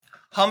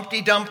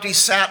Humpty Dumpty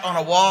sat on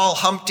a wall.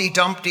 Humpty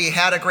Dumpty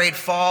had a great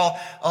fall.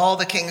 All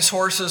the king's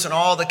horses and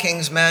all the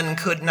king's men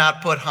could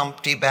not put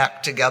Humpty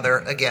back together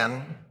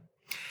again.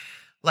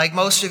 Like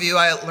most of you,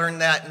 I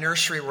learned that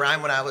nursery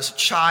rhyme when I was a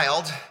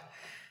child.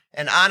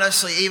 And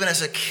honestly, even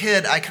as a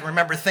kid, I can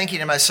remember thinking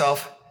to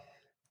myself,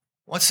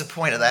 what's the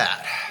point of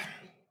that?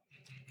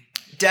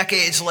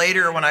 Decades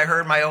later, when I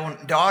heard my own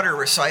daughter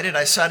recite it,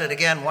 I said it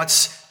again,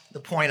 what's the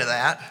point of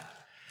that?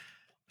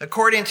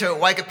 According to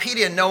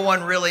Wikipedia, no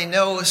one really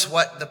knows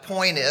what the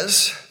point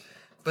is,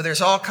 but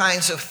there's all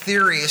kinds of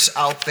theories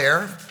out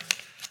there.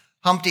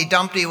 Humpty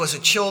Dumpty was a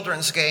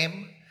children's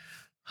game.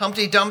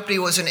 Humpty Dumpty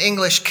was an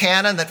English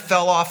cannon that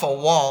fell off a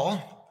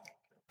wall.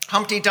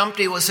 Humpty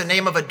Dumpty was the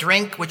name of a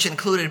drink which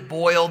included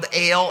boiled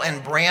ale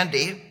and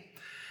brandy.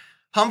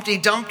 Humpty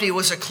Dumpty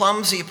was a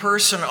clumsy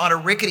person on a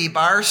rickety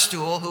bar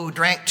stool who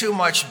drank too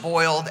much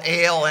boiled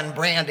ale and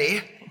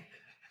brandy.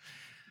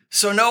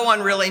 So no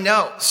one really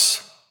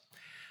knows.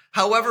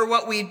 However,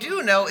 what we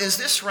do know is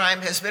this rhyme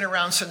has been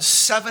around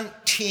since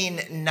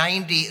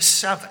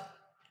 1797.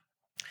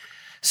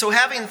 So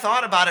having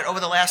thought about it over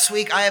the last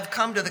week, I have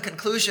come to the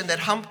conclusion that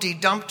Humpty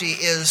Dumpty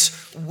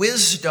is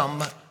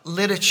wisdom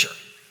literature.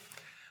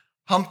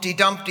 Humpty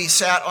Dumpty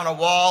sat on a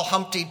wall.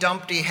 Humpty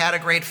Dumpty had a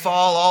great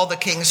fall. All the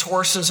king's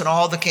horses and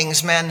all the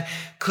king's men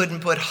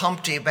couldn't put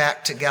Humpty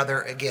back together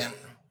again.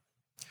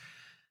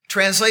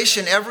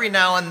 Translation, every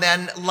now and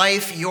then,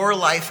 life, your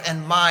life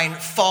and mine,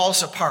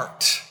 falls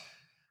apart.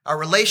 Our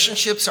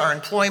relationships, our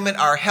employment,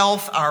 our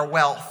health, our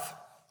wealth,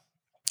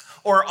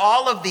 or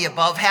all of the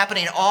above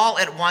happening all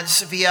at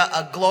once via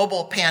a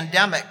global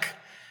pandemic,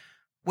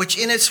 which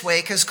in its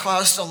wake has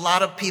caused a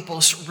lot of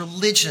people's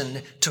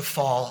religion to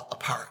fall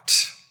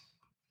apart.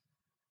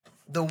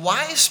 The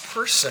wise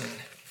person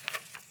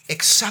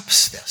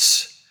accepts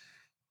this.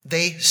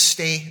 They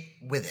stay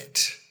with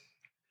it.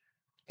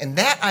 And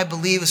that, I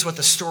believe, is what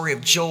the story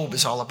of Job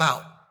is all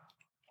about.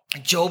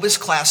 Job is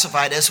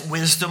classified as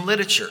wisdom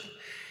literature.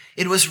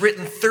 It was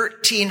written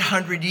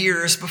 1,300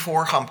 years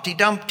before Humpty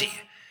Dumpty.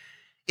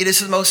 It is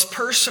the most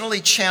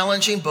personally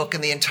challenging book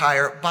in the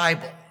entire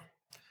Bible.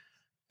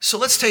 So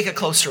let's take a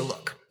closer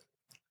look.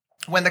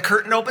 When the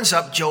curtain opens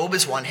up, Job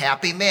is one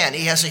happy man.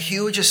 He has a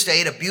huge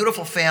estate, a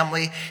beautiful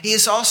family. He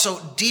is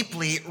also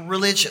deeply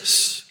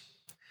religious.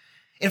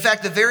 In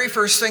fact, the very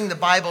first thing the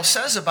Bible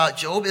says about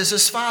Job is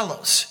as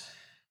follows.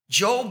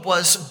 Job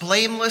was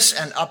blameless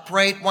and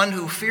upright, one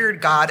who feared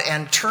God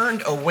and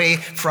turned away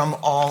from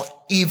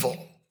all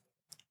evil.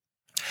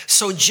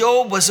 So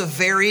Job was a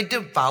very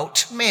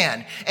devout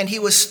man, and he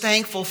was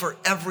thankful for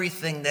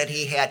everything that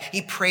he had.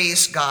 He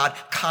praised God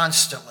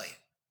constantly.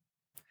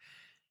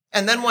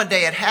 And then one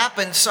day it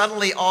happened,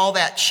 suddenly all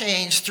that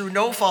changed. Through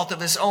no fault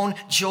of his own,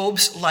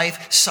 Job's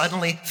life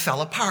suddenly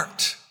fell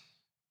apart.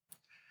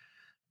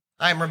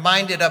 I'm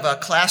reminded of a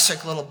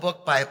classic little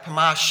book by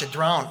Pema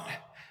Chödrön.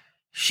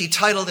 She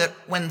titled it,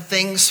 When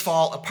Things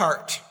Fall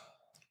Apart.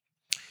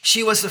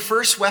 She was the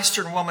first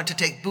Western woman to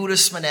take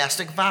Buddhist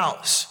monastic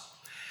vows.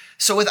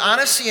 So with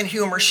honesty and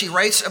humor, she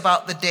writes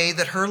about the day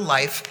that her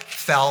life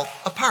fell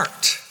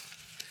apart.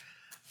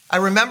 I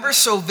remember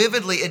so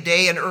vividly a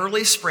day in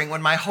early spring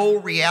when my whole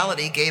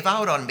reality gave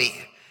out on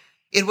me.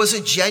 It was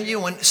a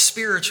genuine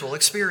spiritual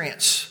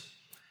experience.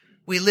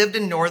 We lived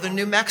in northern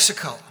New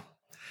Mexico.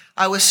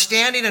 I was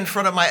standing in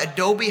front of my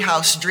adobe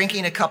house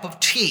drinking a cup of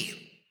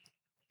tea.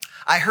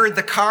 I heard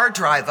the car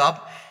drive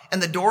up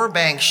and the door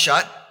bang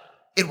shut.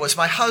 It was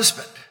my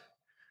husband.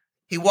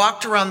 He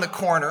walked around the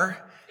corner,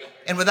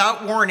 and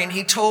without warning,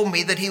 he told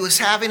me that he was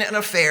having an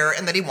affair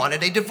and that he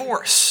wanted a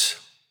divorce.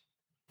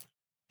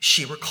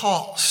 She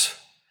recalls.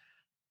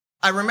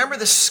 I remember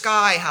the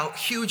sky, how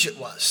huge it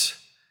was.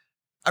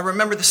 I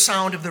remember the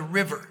sound of the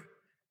river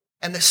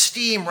and the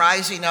steam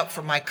rising up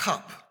from my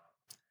cup.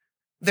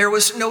 There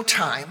was no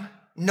time,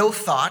 no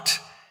thought.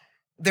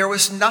 There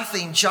was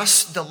nothing,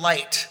 just the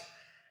light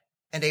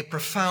and a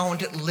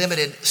profound,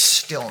 limited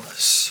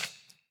stillness.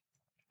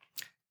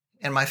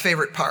 And my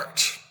favorite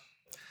part,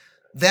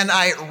 then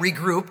I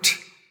regrouped,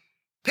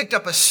 picked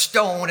up a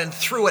stone and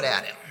threw it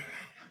at him.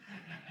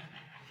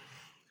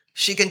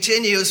 She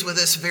continues with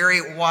this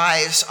very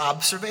wise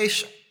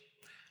observation.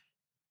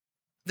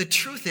 The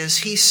truth is,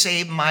 he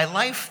saved my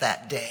life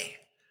that day.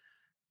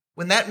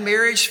 When that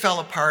marriage fell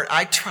apart,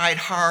 I tried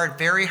hard,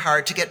 very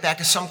hard, to get back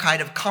to some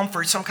kind of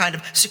comfort, some kind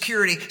of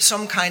security,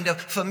 some kind of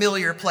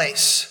familiar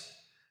place.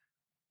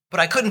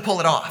 But I couldn't pull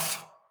it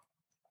off.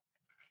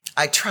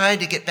 I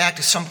tried to get back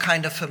to some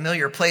kind of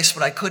familiar place,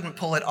 but I couldn't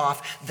pull it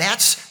off.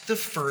 That's the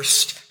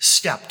first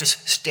step, to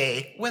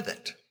stay with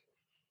it.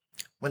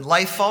 When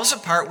life falls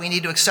apart, we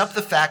need to accept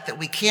the fact that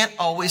we can't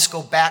always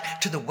go back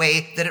to the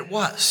way that it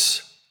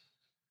was.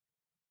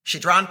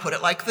 Chödrön put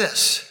it like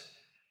this: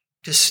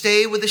 to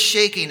stay with the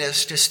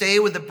shakiness, to stay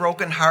with the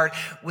broken heart,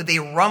 with a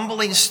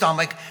rumbling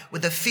stomach,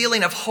 with a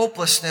feeling of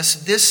hopelessness,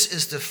 this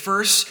is the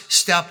first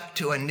step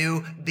to a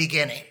new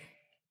beginning.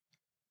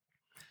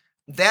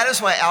 That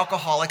is why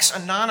Alcoholics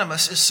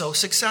Anonymous is so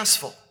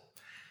successful.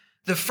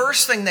 the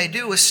first thing they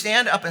do is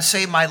stand up and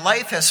say, my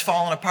life has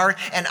fallen apart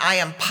and I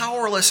am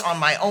powerless on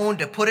my own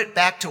to put it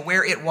back to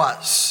where it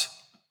was.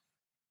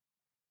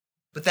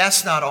 But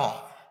that's not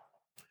all.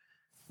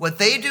 What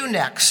they do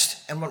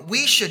next, and what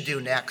we should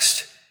do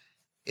next,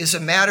 is a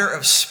matter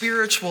of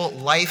spiritual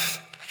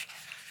life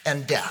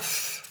and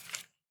death.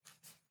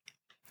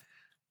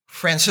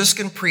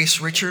 Franciscan priest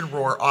Richard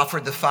Rohr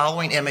offered the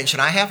following image,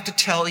 and I have to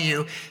tell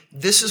you,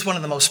 this is one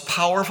of the most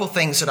powerful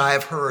things that I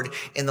have heard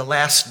in the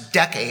last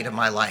decade of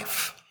my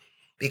life,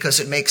 because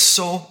it makes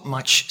so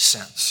much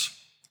sense.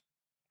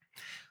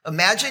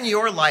 Imagine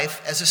your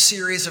life as a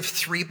series of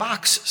 3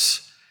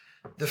 boxes.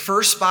 The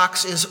first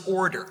box is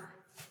order.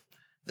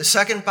 The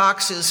second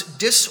box is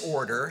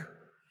disorder.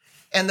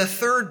 And the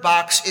third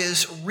box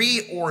is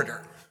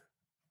reorder.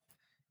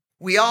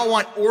 We all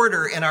want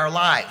order in our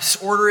lives.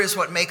 Order is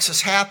what makes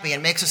us happy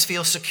and makes us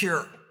feel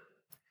secure.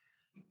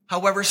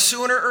 However,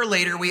 sooner or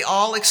later, we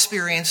all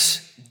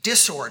experience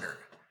disorder,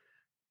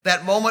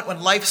 that moment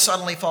when life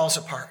suddenly falls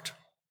apart.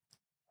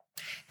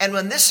 And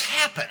when this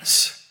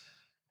happens,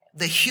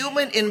 the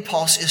human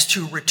impulse is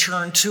to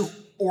return to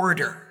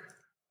order,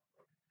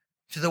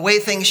 to the way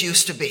things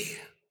used to be.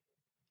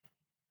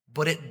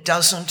 But it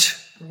doesn't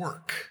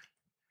work.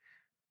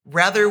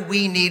 Rather,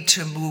 we need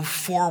to move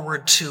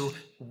forward to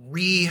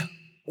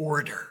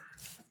reorder.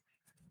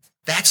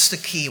 That's the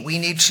key. We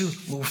need to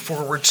move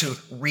forward to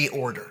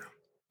reorder.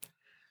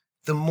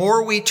 The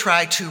more we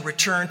try to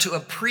return to a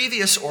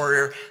previous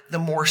order, the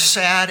more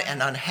sad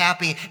and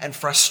unhappy and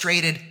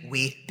frustrated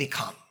we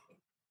become.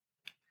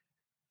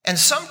 And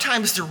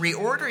sometimes the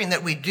reordering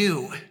that we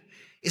do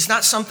is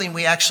not something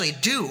we actually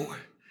do.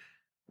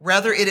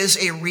 Rather, it is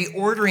a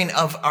reordering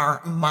of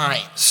our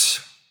minds.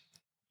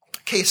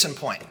 Case in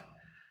point.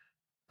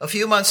 A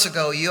few months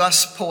ago,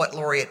 U.S. Poet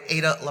Laureate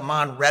Ada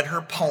Limon read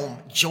her poem,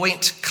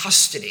 Joint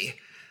Custody,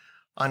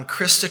 on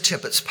Krista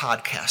Tippett's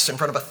podcast in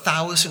front of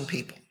 1,000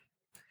 people.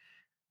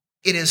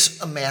 It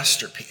is a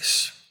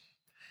masterpiece.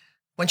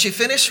 When she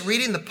finished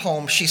reading the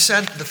poem, she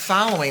said the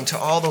following to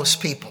all those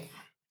people.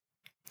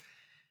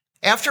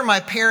 After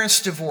my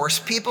parents' divorce,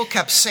 people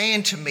kept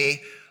saying to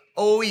me,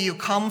 "Oh, you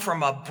come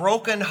from a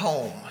broken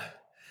home.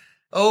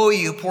 Oh,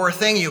 you poor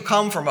thing, you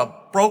come from a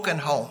broken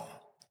home."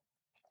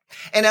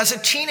 And as a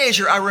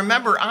teenager, I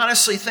remember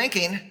honestly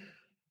thinking,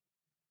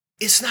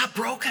 it's not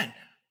broken.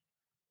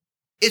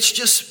 It's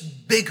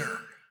just bigger.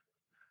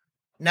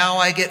 Now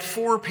I get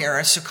 4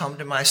 parents to come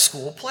to my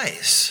school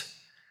plays.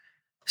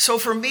 So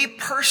for me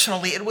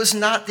personally, it was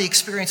not the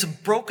experience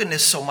of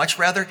brokenness so much,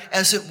 rather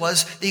as it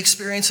was the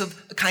experience of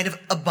a kind of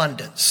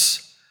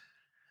abundance.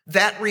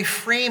 That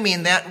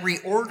reframing, that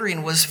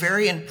reordering was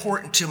very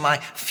important to my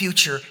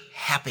future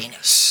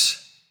happiness.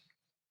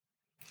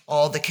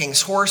 All the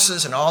king's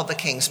horses and all the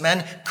king's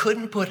men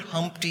couldn't put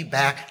Humpty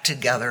back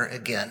together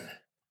again.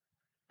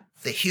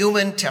 The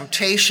human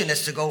temptation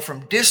is to go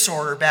from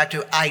disorder back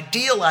to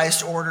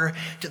idealized order,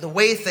 to the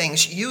way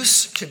things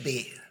used to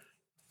be.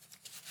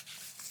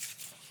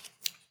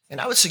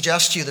 And I would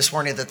suggest to you this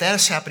morning that that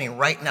is happening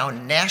right now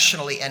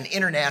nationally and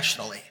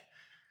internationally.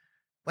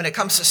 When it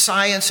comes to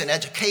science and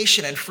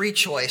education and free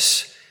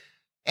choice,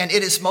 and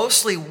it is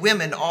mostly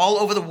women all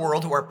over the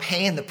world who are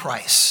paying the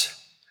price.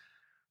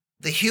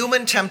 The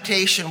human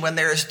temptation when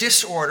there is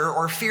disorder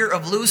or fear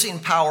of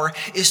losing power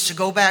is to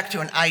go back to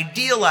an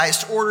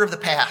idealized order of the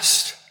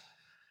past.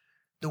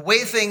 The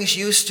way things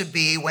used to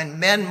be when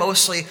men,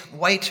 mostly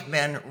white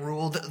men,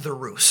 ruled the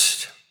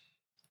roost.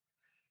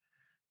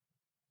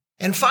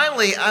 And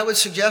finally, I would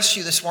suggest to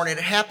you this morning,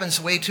 it happens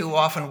way too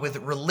often with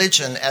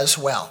religion as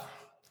well.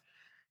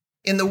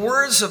 In the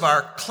words of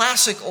our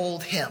classic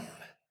old hymn,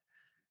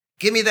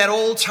 "Give me that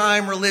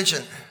old-time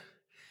religion.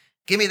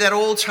 Give me that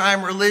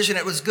old-time religion.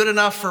 It was good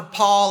enough for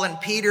Paul and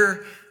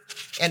Peter,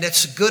 and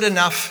it's good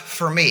enough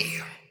for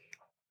me."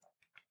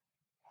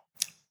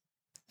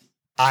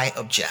 I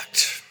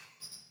object.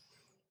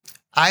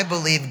 I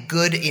believe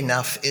good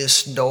enough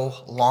is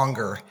no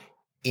longer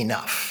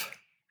enough.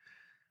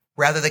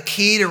 Rather, the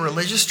key to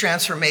religious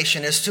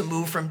transformation is to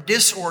move from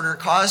disorder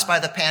caused by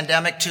the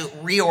pandemic to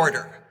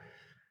reorder,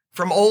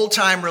 from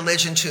old-time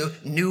religion to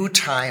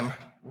new-time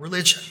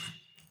religion.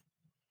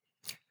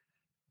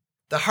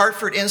 The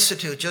Hartford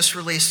Institute just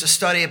released a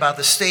study about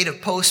the state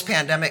of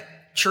post-pandemic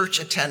church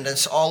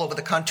attendance all over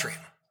the country.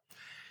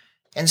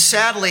 And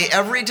sadly,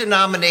 every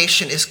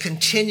denomination is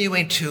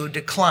continuing to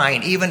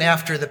decline even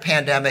after the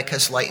pandemic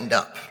has lightened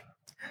up.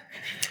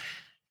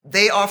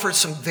 They offered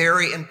some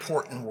very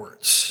important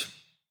words.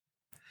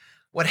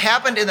 What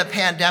happened in the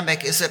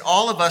pandemic is that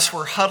all of us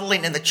were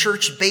huddling in the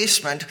church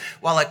basement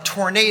while a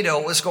tornado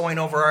was going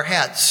over our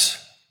heads.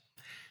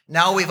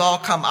 Now we've all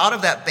come out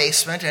of that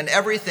basement and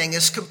everything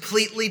is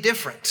completely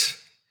different.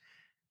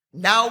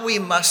 Now we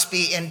must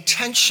be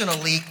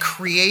intentionally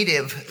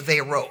creative,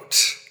 they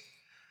wrote.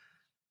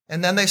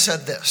 And then they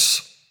said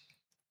this: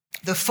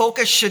 the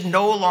focus should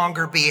no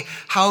longer be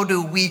how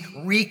do we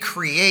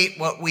recreate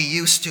what we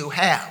used to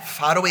have?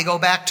 How do we go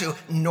back to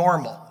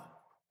normal?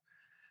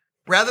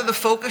 Rather, the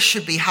focus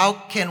should be how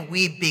can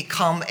we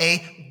become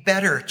a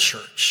better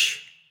church?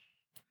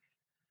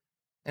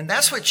 And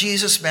that's what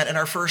Jesus meant in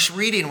our first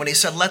reading when he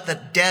said, let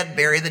the dead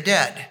bury the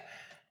dead.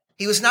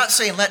 He was not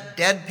saying let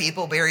dead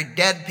people bury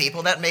dead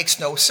people. That makes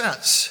no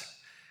sense.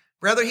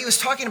 Rather, he was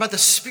talking about the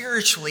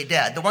spiritually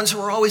dead, the ones who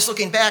were always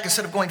looking back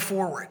instead of going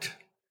forward,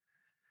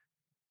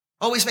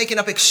 always making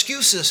up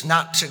excuses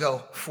not to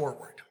go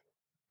forward.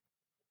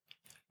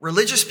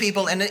 Religious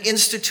people and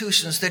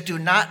institutions that do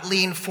not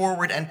lean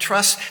forward and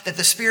trust that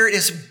the Spirit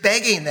is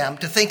begging them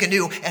to think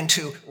anew and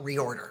to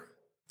reorder.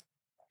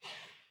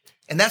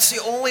 And that's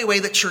the only way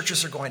that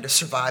churches are going to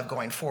survive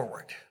going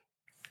forward.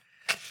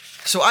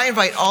 So I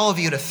invite all of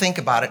you to think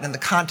about it in the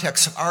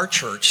context of our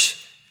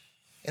church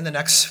in the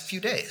next few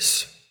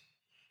days.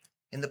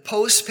 In the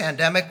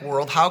post-pandemic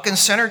world, how can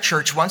Center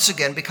Church once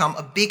again become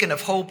a beacon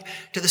of hope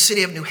to the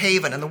city of New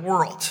Haven and the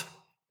world?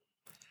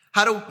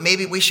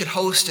 Maybe we should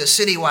host a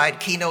citywide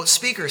keynote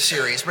speaker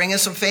series, bring in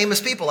some famous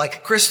people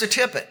like Krista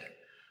Tippett,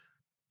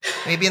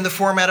 maybe in the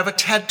format of a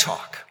TED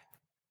Talk.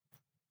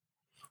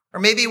 Or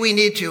maybe we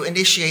need to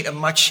initiate a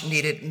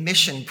much-needed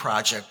mission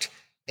project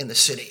in the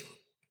city.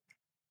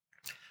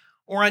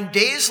 Or on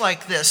days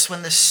like this,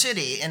 when the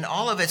city, in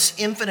all of its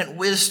infinite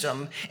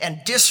wisdom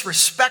and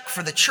disrespect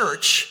for the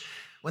church,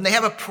 when they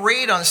have a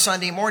parade on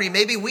Sunday morning,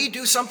 maybe we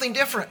do something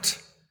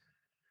different.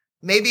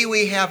 Maybe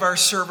we have our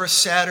service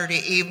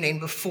Saturday evening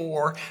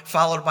before,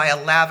 followed by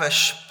a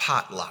lavish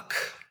potluck.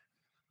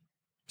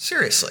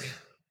 Seriously.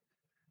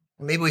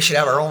 Maybe we should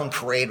have our own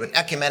parade with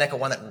ecumenical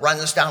one that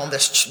runs down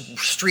this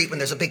street when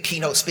there's a big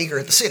keynote speaker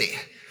at the city.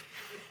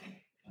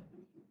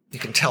 You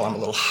can tell I'm a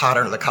little hot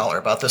under the collar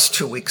about this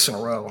 2 weeks in a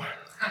row.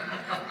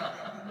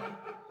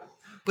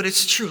 But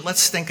it's true.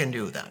 Let's think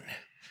anew then.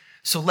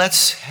 So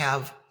let's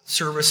have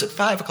service at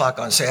 5 o'clock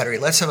on Saturday.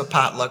 Let's have a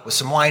potluck with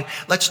some wine.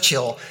 Let's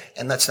chill,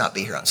 and let's not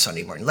be here on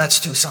Sunday morning. Let's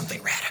do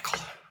something radical.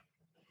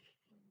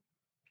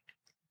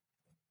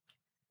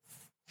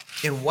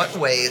 In what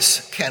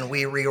ways can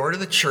we reorder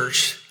the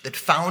church that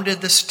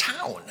founded this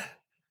town?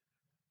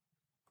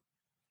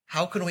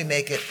 How can we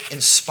make it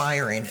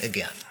inspiring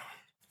again?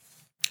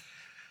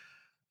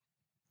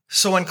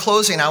 So in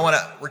closing, I want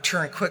to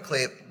return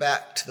quickly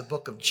back to the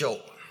book of Job.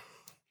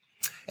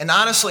 And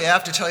honestly, I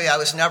have to tell you, I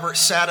was never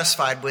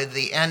satisfied with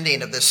the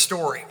ending of this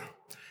story.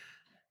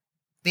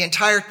 The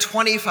entire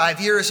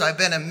 25 years I've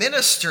been a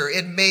minister,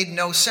 it made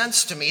no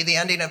sense to me, the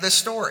ending of this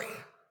story.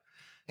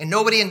 And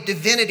nobody in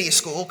divinity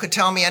school could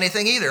tell me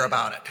anything either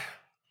about it.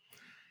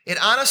 It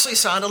honestly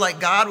sounded like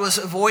God was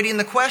avoiding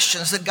the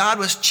questions, that God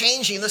was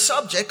changing the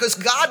subject because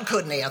God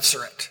couldn't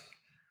answer it.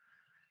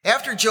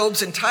 After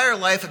Job's entire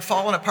life had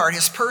fallen apart,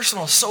 his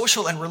personal,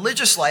 social, and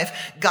religious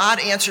life, God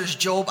answers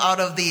Job out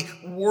of the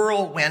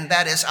whirlwind,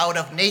 that is, out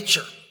of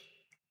nature.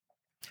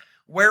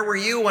 Where were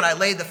you when I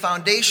laid the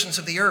foundations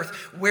of the earth?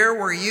 Where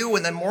were you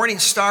when the morning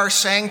stars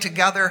sang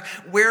together?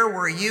 Where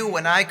were you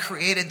when I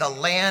created the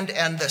land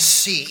and the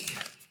sea?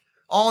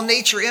 All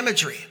nature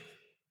imagery.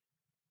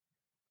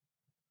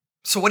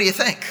 So what do you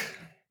think?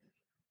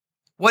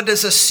 What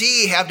does the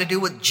sea have to do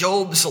with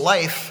Job's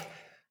life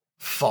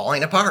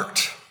falling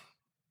apart?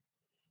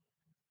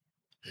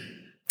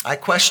 I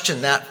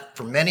questioned that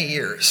for many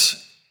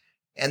years,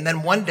 and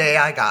then one day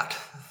I got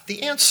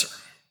the answer.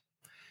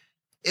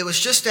 It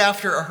was just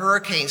after a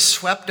hurricane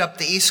swept up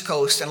the East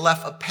Coast and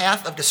left a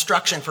path of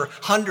destruction for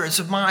hundreds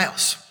of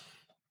miles.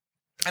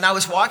 And I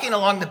was walking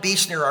along the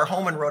beach near our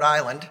home in Rhode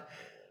Island,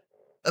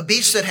 a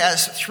beach that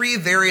has 3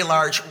 very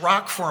large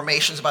rock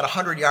formations about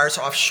 100 yards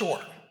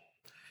offshore.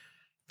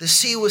 The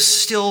sea was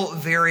still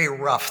very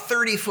rough,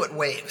 30-foot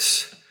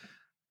waves.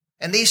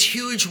 And these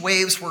huge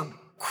waves were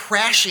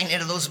crashing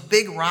into those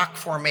big rock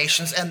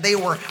formations, and they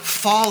were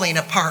falling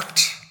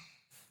apart.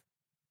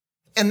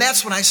 And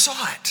that's when I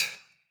saw it.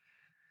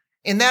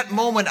 In that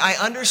moment, I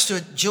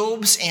understood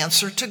Job's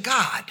answer to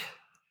God.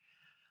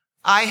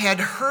 I had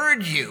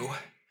heard you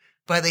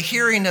by the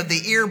hearing of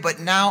the ear,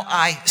 but now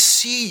I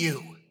see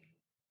you.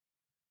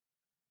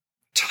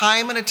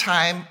 Time and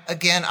time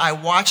again, I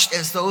watched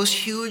as those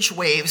huge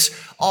waves,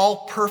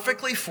 all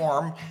perfectly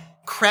formed,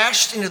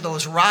 crashed into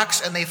those rocks,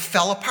 and they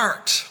fell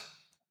apart.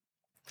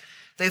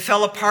 They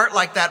fell apart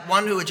like that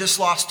one who had just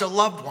lost a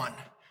loved one.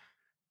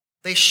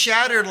 They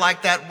shattered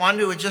like that one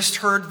who had just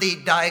heard the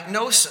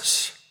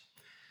diagnosis.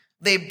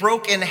 They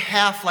broke in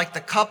half like the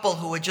couple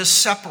who had just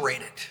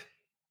separated.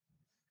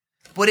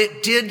 But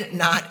it did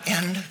not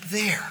end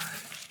there.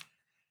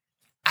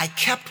 I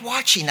kept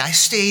watching. I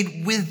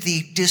stayed with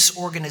the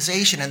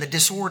disorganization and the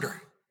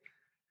disorder.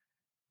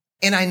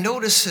 And I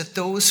noticed that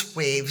those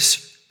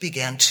waves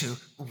began to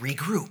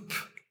regroup.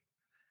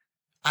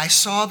 I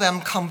saw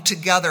them come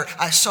together.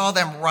 I saw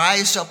them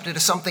rise up into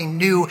something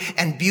new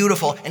and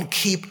beautiful and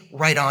keep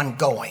right on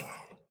going.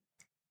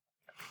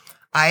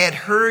 I had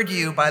heard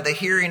you by the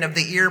hearing of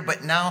the ear,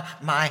 but now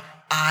my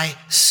eye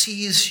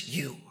sees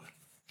you.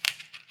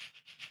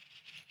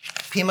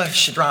 Pema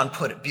Chadron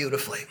put it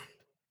beautifully.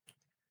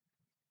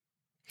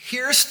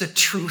 Here's the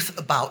truth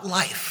about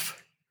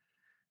life.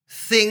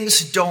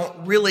 Things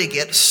don't really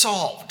get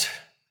solved.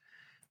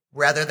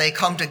 Rather, they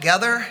come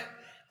together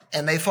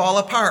and they fall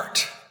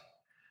apart.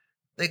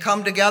 They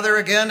come together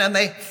again and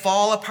they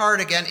fall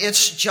apart again.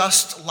 It's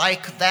just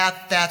like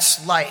that.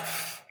 That's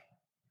life.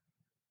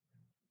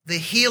 The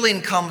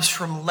healing comes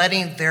from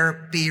letting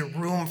there be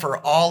room for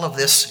all of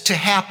this to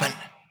happen.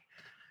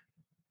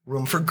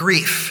 Room for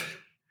grief.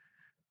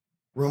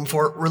 Room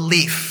for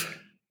relief.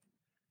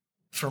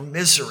 For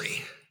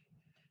misery.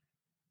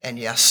 And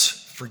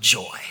yes, for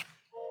joy.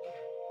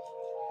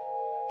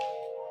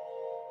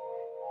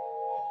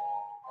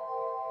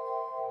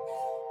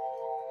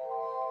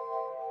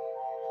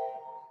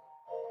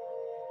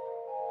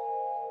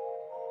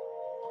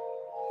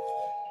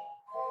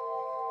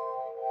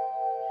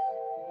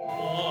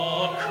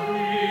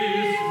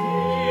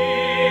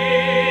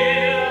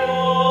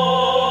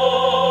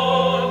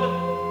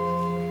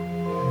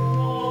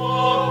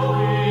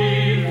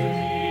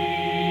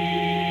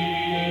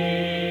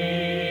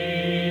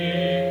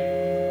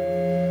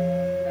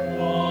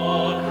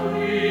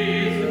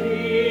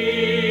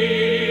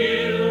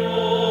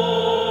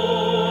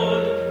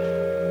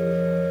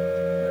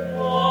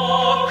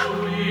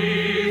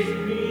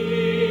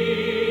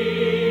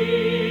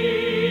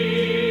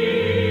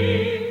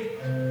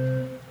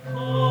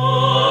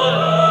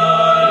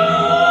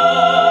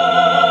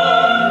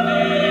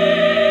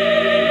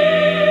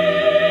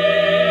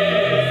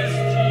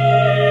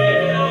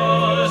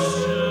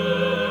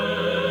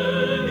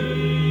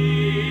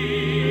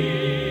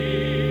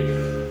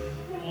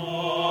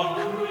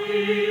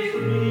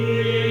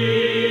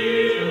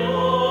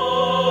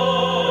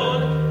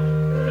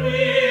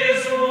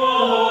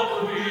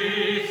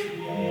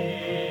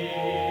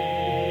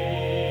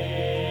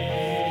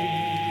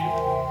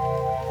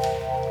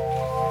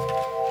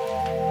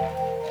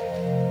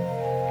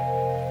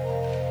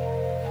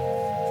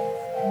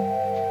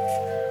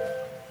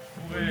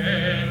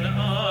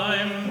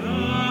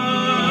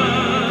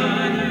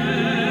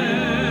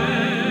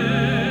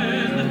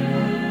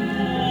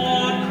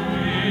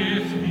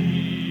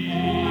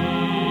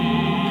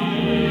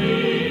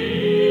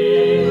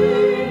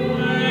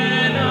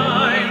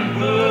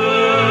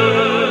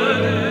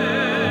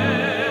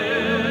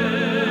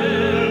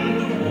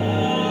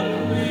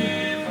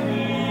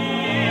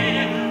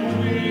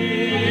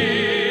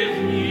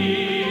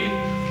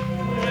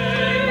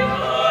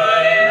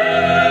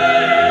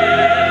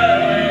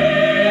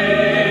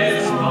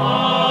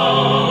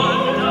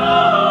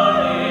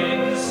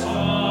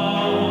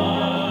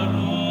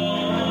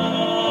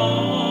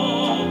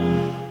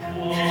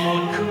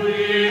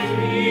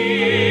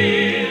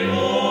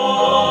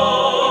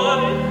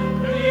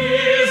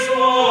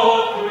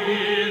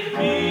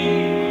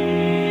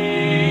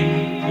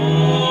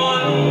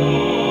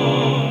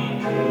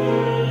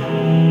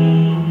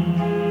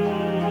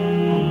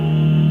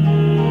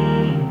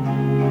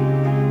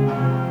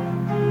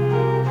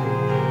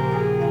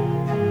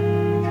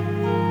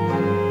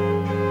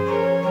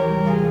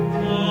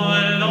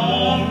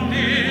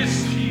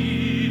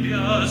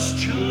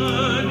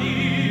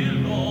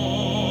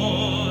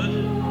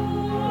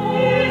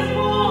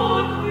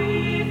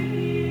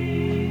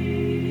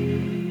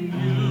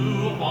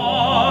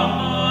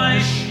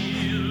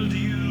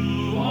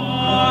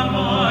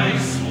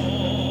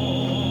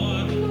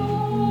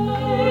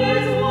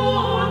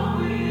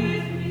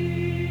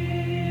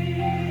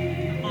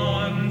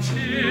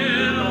 Until